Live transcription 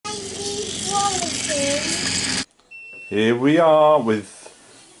here we are with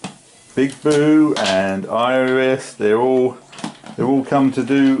Big Boo and Iris. They're all come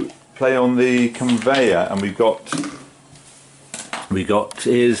to play on the conveyor, and we got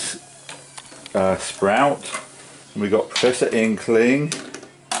here's Sprout, and we got Professor Inkling,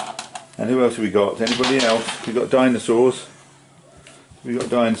 and who else have we got? Anybody else? We got dinosaurs. We got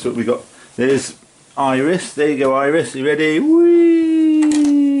there's Iris. There you go, Iris. You ready?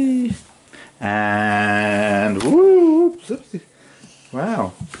 Whee! And whoops!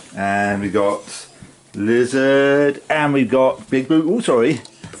 Wow! And we got Lizard, and we've got Big Boo. Oh, sorry.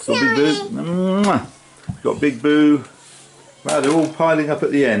 Got Big Boo. We've got Big Boo. Wow, they're all piling up at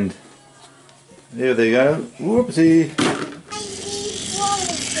the end. There they go. Whoopsie.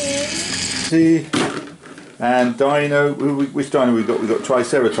 See. And Dino. Which Dino we've got? We've got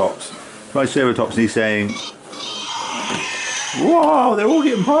Triceratops. Triceratops, and he's saying, "Wow, they're all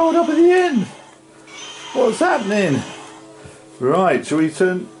getting piled up at the end. What's happening?" Right, shall we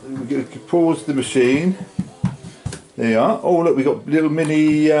pause the machine? There you are. Oh, look, we got little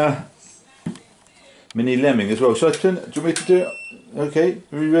mini lemming as well. Shall I turn? Do you want me to do it? Okay,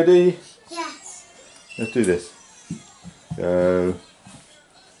 are we ready? Yes. Let's do this. Go.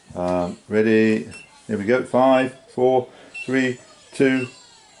 Ready? Here we go. 5, 4, 3, 2,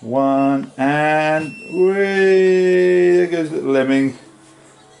 1, and whee! There goes little lemming.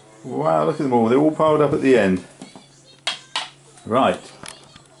 Wow, look at them all. They're all piled up at the end. Right.